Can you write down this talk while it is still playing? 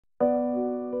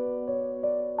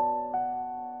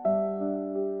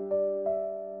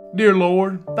Dear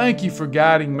Lord, thank you for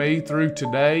guiding me through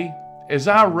today. As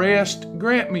I rest,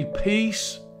 grant me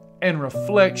peace and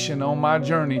reflection on my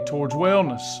journey towards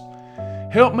wellness.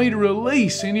 Help me to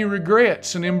release any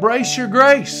regrets and embrace your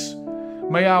grace.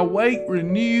 May I wake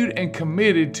renewed and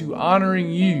committed to honoring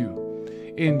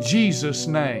you. In Jesus'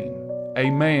 name,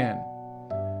 amen.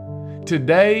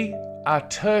 Today, I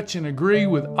touch and agree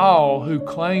with all who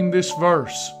claim this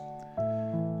verse.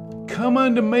 Come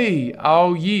unto me,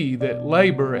 all ye that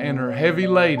labor and are heavy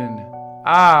laden.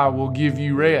 I will give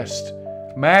you rest.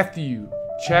 Matthew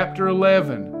chapter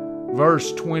 11,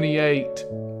 verse 28.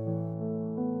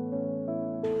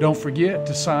 Don't forget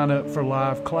to sign up for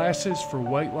live classes for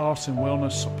weight loss and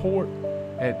wellness support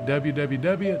at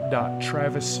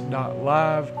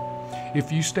www.travis.live.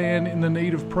 If you stand in the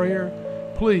need of prayer,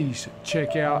 please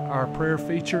check out our prayer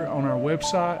feature on our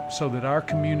website so that our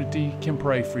community can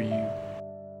pray for you.